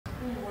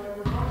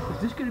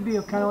this going to be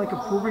a kind of like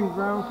a proving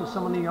ground for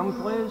some of the young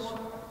players?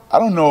 I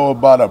don't know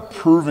about a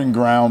proving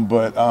ground,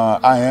 but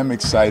I am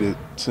excited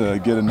to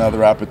get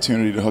another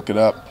opportunity to hook it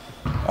up.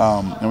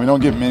 And we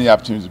don't get many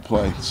opportunities to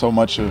play. So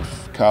much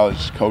of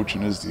college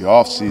coaching is the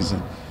off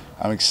season.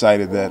 I'm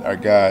excited that our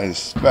guys,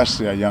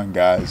 especially our young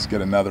guys,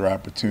 get another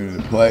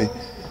opportunity to play.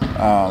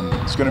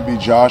 It's going to be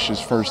Josh's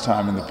first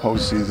time in the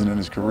postseason in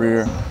his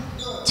career.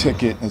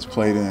 Ticket has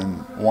played in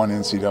one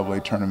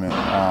NCAA tournament,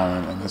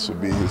 and this will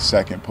be his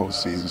second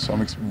postseason. So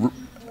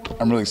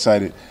I'm really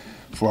excited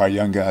for our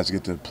young guys to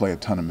get to play a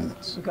ton of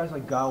minutes. So guys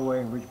like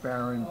Galway and Rich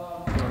Barron,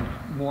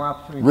 more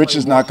opportunity. Rich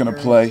is not going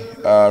to play.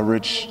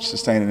 Rich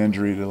sustained an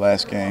injury the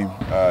last game.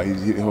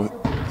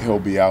 He'll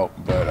be out,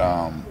 but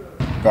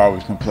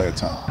Galway's going to play a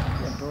ton.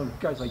 Yeah,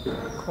 guys like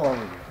Corey.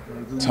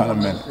 Ton of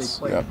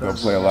minutes. Yeah, they'll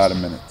play a lot of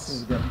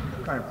minutes.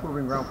 Kind of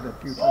proving ground for the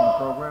future in the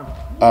program.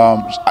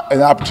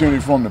 An opportunity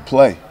for him to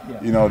play.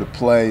 Yeah. You know, to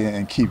play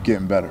and keep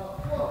getting better.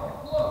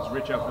 Is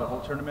Rich out for the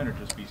whole tournament or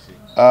just BC?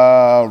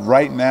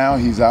 Right now,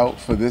 he's out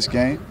for this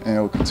game, and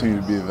he'll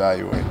continue to be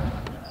evaluated.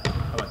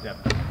 How about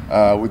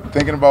Devin? We're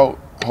thinking about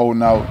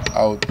holding out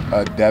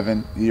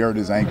Devin. He hurt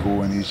his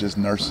ankle, and he's just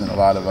nursing a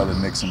lot of other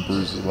nicks and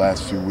bruises the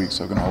last few weeks,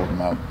 so we're going to hold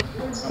him out.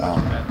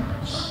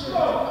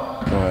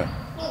 Go ahead.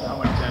 How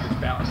much that is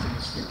balancing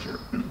his future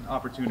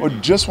opportunity? Well,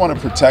 just want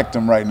to protect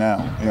him right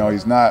now. You know,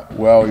 he's not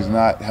well, he's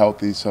not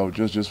healthy, so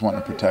just want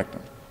to protect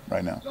him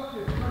right now.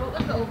 What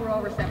was the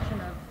overall reception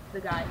of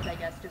the guys, I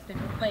guess, just in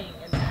playing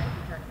in the NIT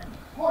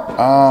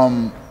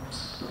tournament?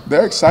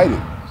 They're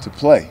excited to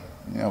play.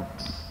 You know,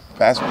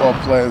 basketball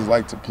players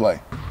like to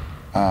play.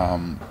 You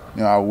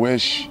know, I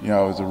wish, you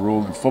know, it was a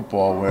rule in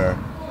football where,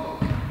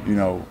 you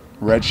know,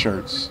 red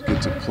shirts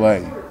get to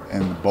play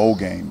in the bowl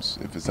games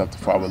if it's up to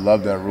 4. I would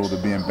love that rule to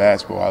be in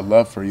basketball. I'd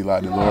love for Eli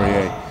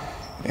DeLaurier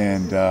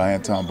and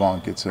Anton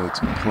Bonk get to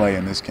play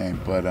in this game.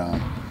 But,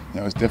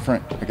 you know, it's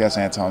different. I guess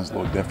Anton's a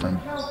little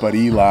different. But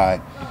Eli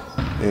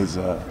is,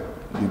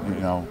 you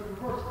know,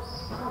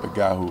 a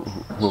guy who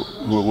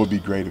would be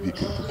great if he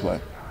could play.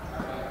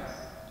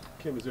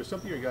 Kim, is there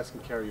something you guys can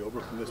carry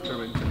over from this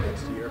tournament to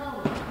next year?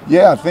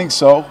 Yeah, I think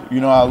so. You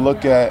know, I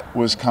look at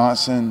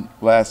Wisconsin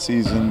last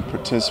season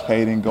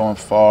participating, going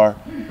far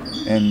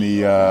in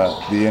the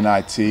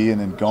NIT,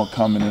 and then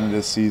coming into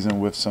this season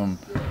with some,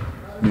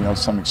 you know,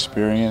 some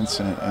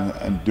experience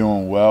and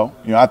doing well.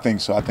 You know, I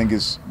think so. I think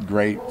it's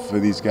great for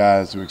these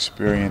guys to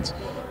experience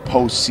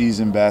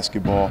postseason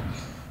basketball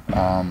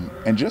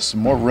and just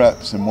more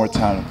reps and more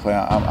time to play.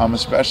 I'm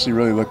especially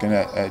really looking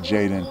at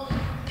Jaden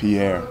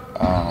Pierre.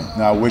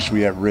 Now I wish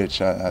we had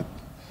Rich. I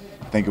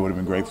think it would have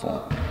been great for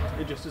him.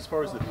 And just as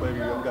far as the play of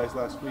your young guys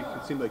last week,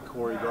 it seemed like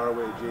Corey,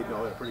 Garway, and Jaden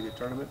all had a pretty good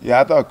tournament. Yeah,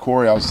 I thought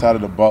Corey, outside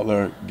of the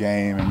Butler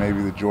game and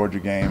maybe the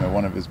Georgia game, had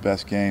one of his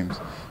best games.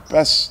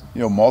 Best,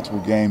 you know, multiple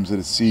games of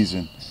the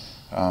season.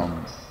 You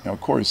know,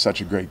 Corey's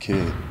such a great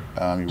kid.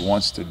 He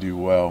wants to do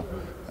well.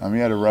 He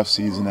had a rough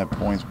season at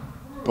points,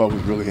 but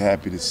was really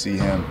happy to see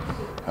him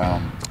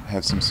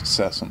have some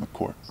success on the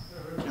court.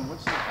 And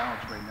what's the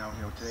balance right now?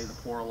 You know, today the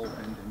portal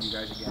opened and you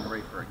guys are getting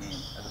ready for a game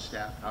as a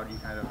staff. How do you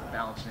kind of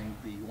balancing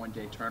the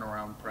one-day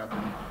turnaround prep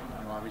and,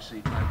 you know,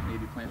 obviously trying to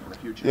maybe plan for the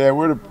future? Yeah,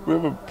 we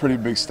have a pretty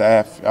big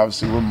staff.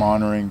 Obviously, we're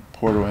monitoring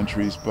portal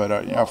entries,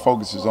 but you know, our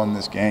focus is on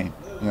this game.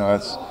 You know,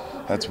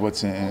 that's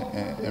what's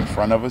in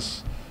front of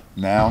us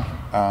now.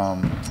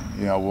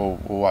 You know,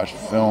 we'll watch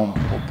film,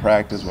 we'll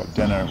practice, we'll have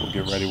dinner, we'll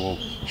get ready, we'll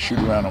shoot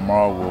around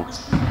tomorrow, we'll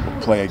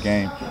play a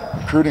game.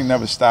 Recruiting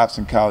never stops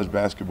in college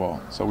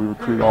basketball, so we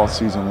recruit all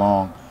season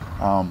long.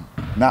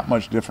 Not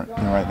much different,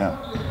 you know, right now.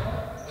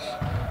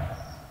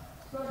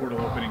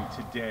 Portal opening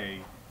today,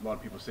 a lot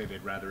of people say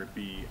they'd rather it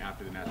be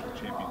after the national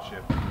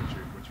championship.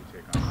 What's your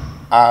take on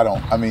that? I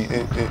don't. I mean,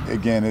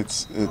 again,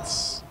 it's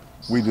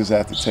we just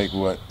have to take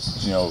what,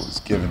 you know, is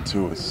given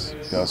to us.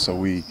 You know, so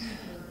we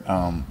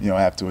you know,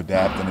 have to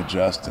adapt and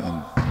adjust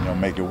and, you know,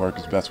 make it work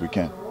as best we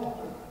can.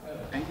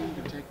 Anything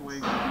you can take away?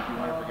 You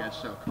went up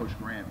against Coach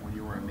Grant when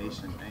you were in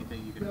Mason.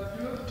 Anything you can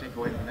take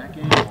away from that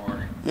game?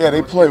 Or yeah,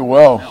 they play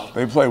well.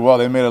 They play well.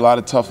 They made a lot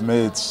of tough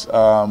mids.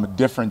 A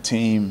different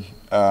team.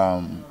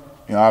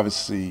 You know,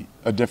 obviously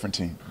a different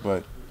team,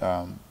 but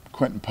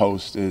Quentin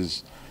Post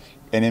is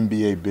an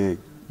NBA big.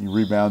 He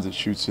rebounds it,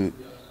 shoots it,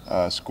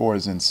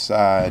 scores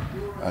inside.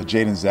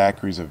 Jaden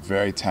Zachary's a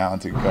very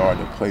talented guard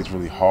that plays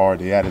really hard.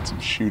 They added some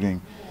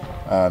shooting.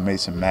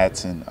 Mason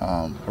Matson,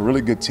 a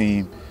really good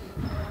team.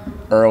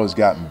 Earl has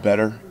gotten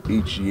better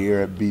each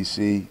year at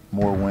BC,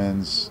 more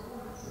wins,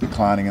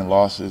 declining in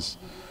losses.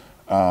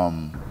 They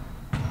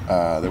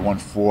won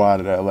 4 out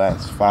of their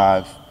last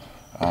 5.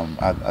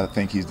 I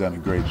think he's done a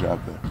great job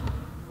there.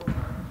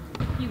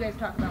 You guys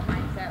talk about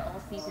mindset all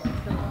season,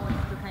 so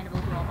what's the kind of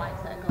overall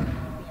mindset going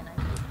into the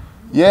NIT?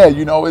 Yeah,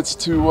 you know, it's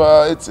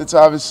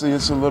obviously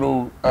it's a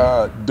little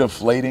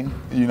deflating,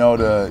 you know,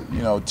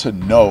 to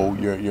know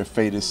your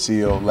fate is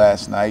sealed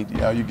last night. You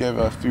know, you give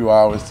a few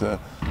hours to,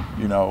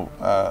 you know,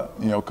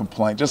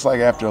 complain. Just like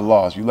after a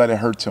loss, you let it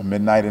hurt till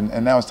midnight,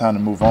 and now it's time to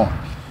move on.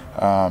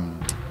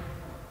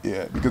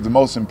 Yeah, because the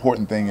most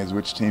important thing is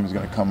which team is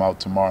going to come out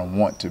tomorrow and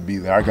want to be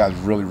there. Our guys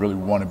really, really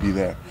want to be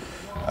there.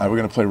 We're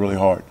going to play really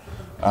hard,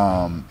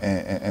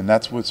 and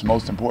that's what's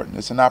most important.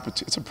 It's an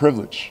opportunity. It's a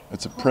privilege.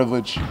 It's a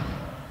privilege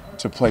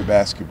to play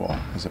basketball.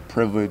 It's a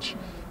privilege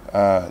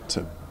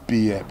to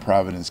be at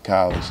Providence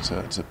College,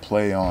 to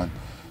play on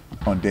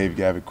Dave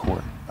Gavitt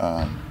Court,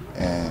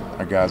 and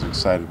our guys are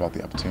excited about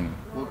the opportunity.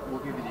 We'll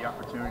give you the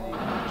opportunity,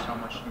 just how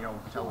much,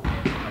 tell the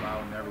fans to come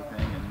out and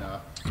everything, and,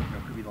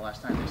 could be the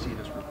last time they see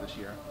this group this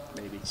year,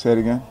 maybe. Say it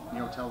again?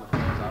 Tell the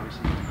fans,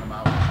 obviously, to come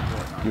out and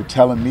support. You're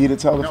telling me to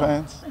tell the No.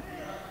 fans?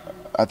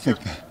 I think,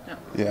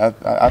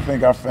 I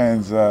think our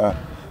fans,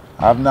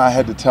 I've not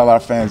had to tell our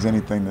fans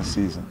anything this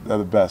season. They're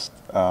the best.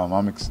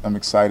 I'm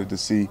excited to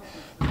see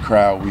the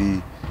crowd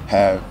we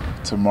have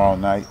tomorrow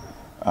night.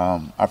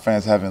 Our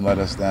fans haven't let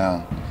us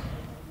down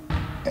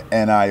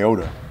an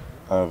iota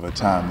of a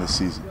time this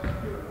season.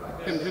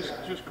 And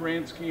just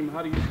grand scheme,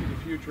 how do you see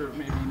the future of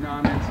maybe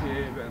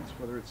non-NCAA events,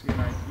 whether it's the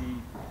NIT,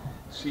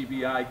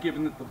 CBI,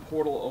 given that the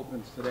portal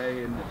opens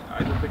today, and I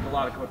don't think a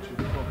lot of coaches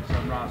would focus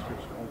on rosters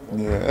going forward?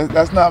 Yeah,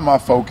 that's not my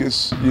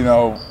focus.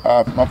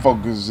 My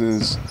focus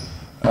is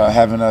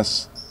having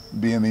us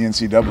be in the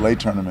NCAA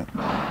tournament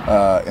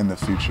in the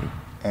future,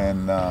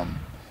 and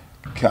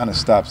kind of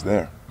stops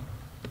there.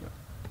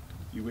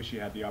 You wish you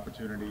had the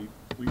opportunity.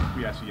 We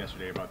asked you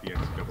yesterday about the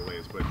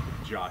NCAAs, but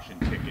Josh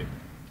and Ticket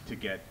to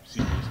get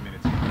serious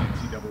minutes in the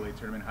NCAA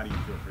tournament. How do you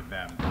feel for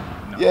them?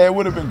 Yeah, it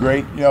would have been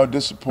great.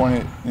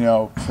 Disappointed,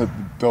 for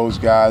those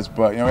guys,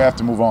 but we have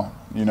to move on.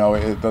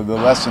 The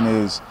lesson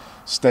is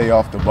stay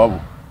off the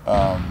bubble.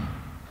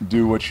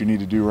 Do what you need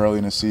to do early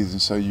in the season,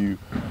 so you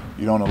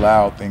don't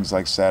allow things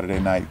like Saturday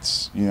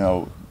nights,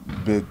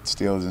 bid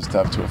steals and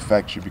stuff to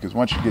affect you. Because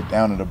once you get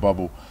down in the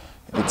bubble,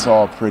 it's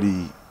all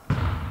pretty.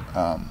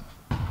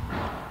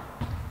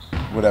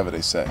 Whatever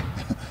they say,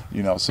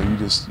 So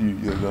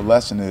the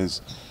lesson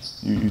is,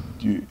 you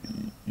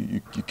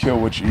kill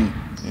what you eat.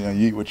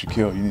 You eat what you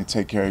kill. You need to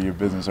take care of your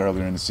business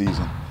earlier in the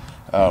season,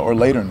 or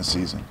later in the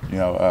season.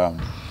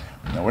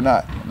 We're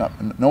not.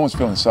 No one's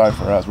feeling sorry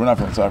for us. We're not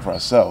feeling sorry for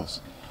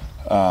ourselves.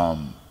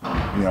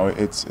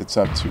 It's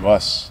up to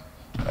us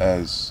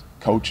as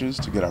coaches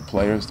to get our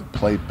players to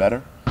play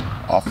better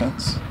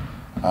offense,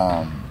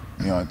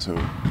 and to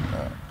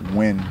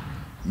win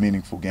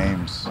meaningful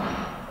games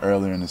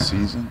earlier in the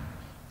season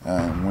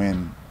and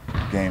win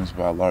games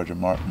by larger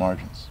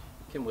margins.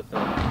 Kim, with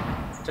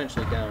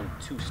potentially down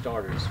 2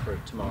 starters for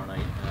tomorrow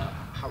night,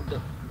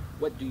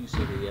 what do you see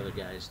to the other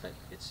guys that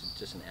it's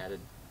just an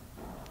added?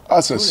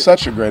 It's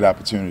such a great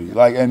opportunity,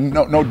 and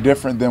no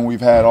different than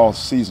we've had all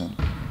season.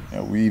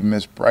 We've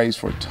missed Bryce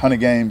for a ton of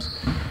games.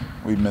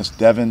 We missed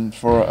Devin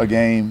for a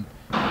game.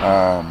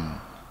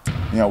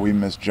 We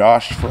missed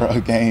Josh for a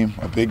game,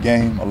 a big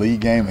game, a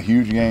league game, a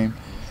huge game.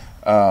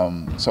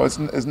 So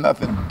it's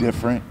nothing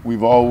different.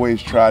 We've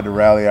always tried to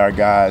rally our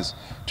guys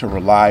to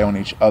rely on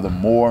each other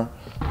more,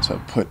 to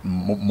put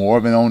more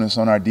of an onus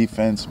on our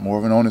defense, more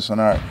of an onus on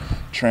our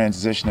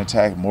transition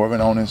attack, more of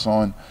an onus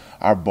on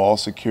our ball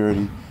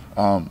security.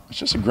 It's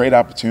just a great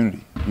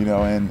opportunity,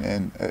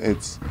 and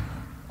it's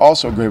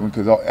also a great one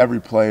because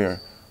every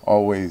player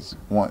always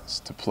wants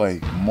to play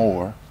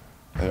more.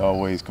 They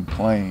always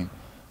complain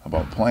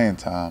about playing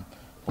time.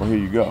 Well, here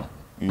you go.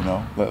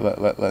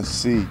 Let's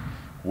see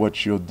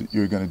what you're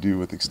going to do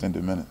with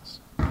extended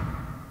minutes.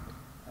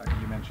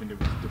 You mentioned it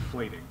was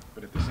deflating,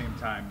 but at the same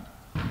time,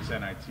 this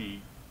NIT,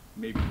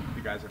 maybe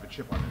the guys have a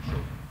chip on their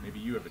shoulder. Maybe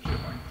you have a chip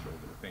on your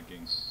shoulder,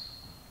 thinking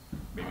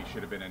maybe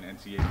should have been an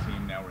NCAA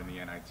team. Now we're in the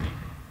NIT.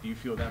 Do you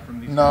feel that from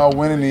these? No,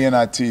 winning the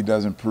NIT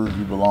doesn't prove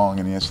you belong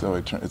in the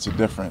NCAA tournament.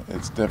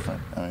 It's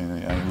different. I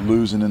mean,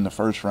 losing in the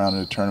first round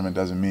of the tournament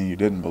doesn't mean you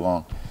didn't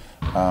belong.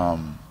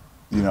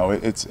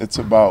 It's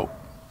about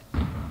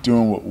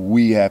doing what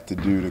we have to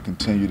do to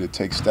continue to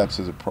take steps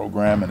as a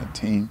program and a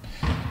team,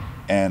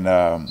 and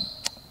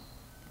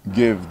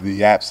give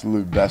the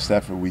absolute best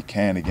effort we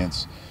can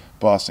against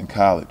Boston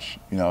College.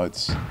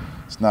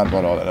 It's not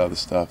about all that other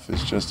stuff.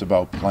 It's just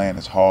about playing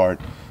as hard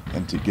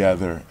and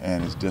together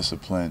and as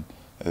disciplined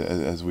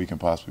as we can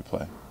possibly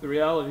play. The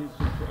realities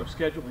of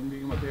scheduling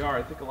being what they are,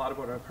 I think a lot of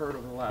what I've heard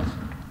over the last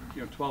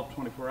 12,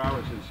 24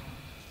 hours is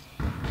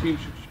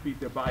teams should beat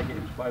their bye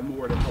games by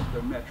more to help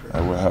their metrics.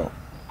 That will help.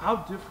 How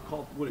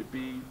difficult would it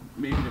be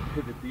maybe to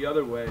pivot the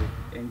other way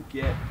and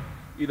get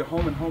either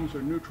home and homes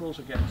or neutrals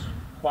against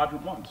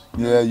quadrant ones?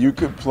 Yeah, you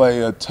could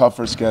play a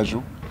tougher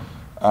schedule,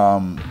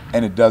 and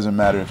it doesn't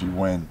matter if you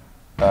win.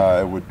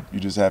 You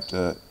just have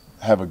to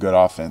have a good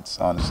offense,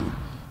 honestly.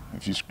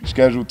 If you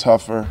schedule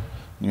tougher,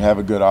 and you have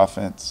a good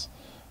offense,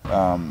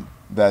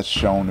 that's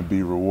shown to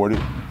be rewarded.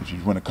 If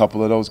you win a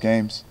couple of those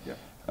games,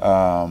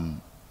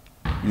 and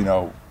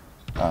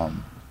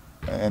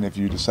if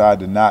you decide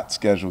to not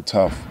schedule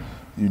tough,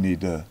 you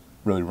need to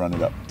really run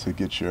it up to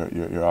get your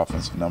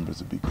offensive numbers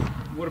to be good.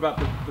 What about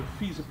the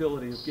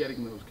feasibility of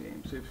getting those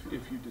games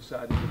if you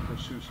decided to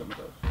pursue some of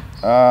those?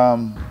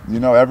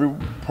 Every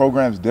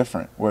program's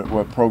different.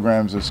 What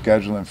programs are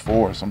scheduling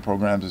for. Some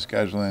programs are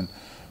scheduling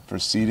for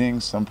seeding.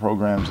 Some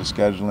programs are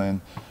scheduling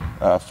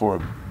for a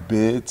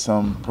bid.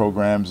 Some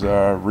programs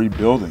are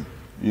rebuilding.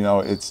 You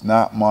know, it's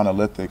not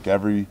monolithic.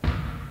 Every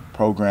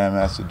program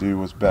has to do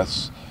what's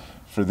best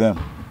for them.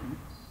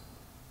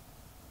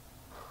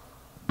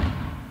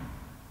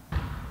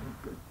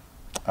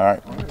 All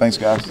right. Thanks,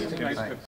 guys.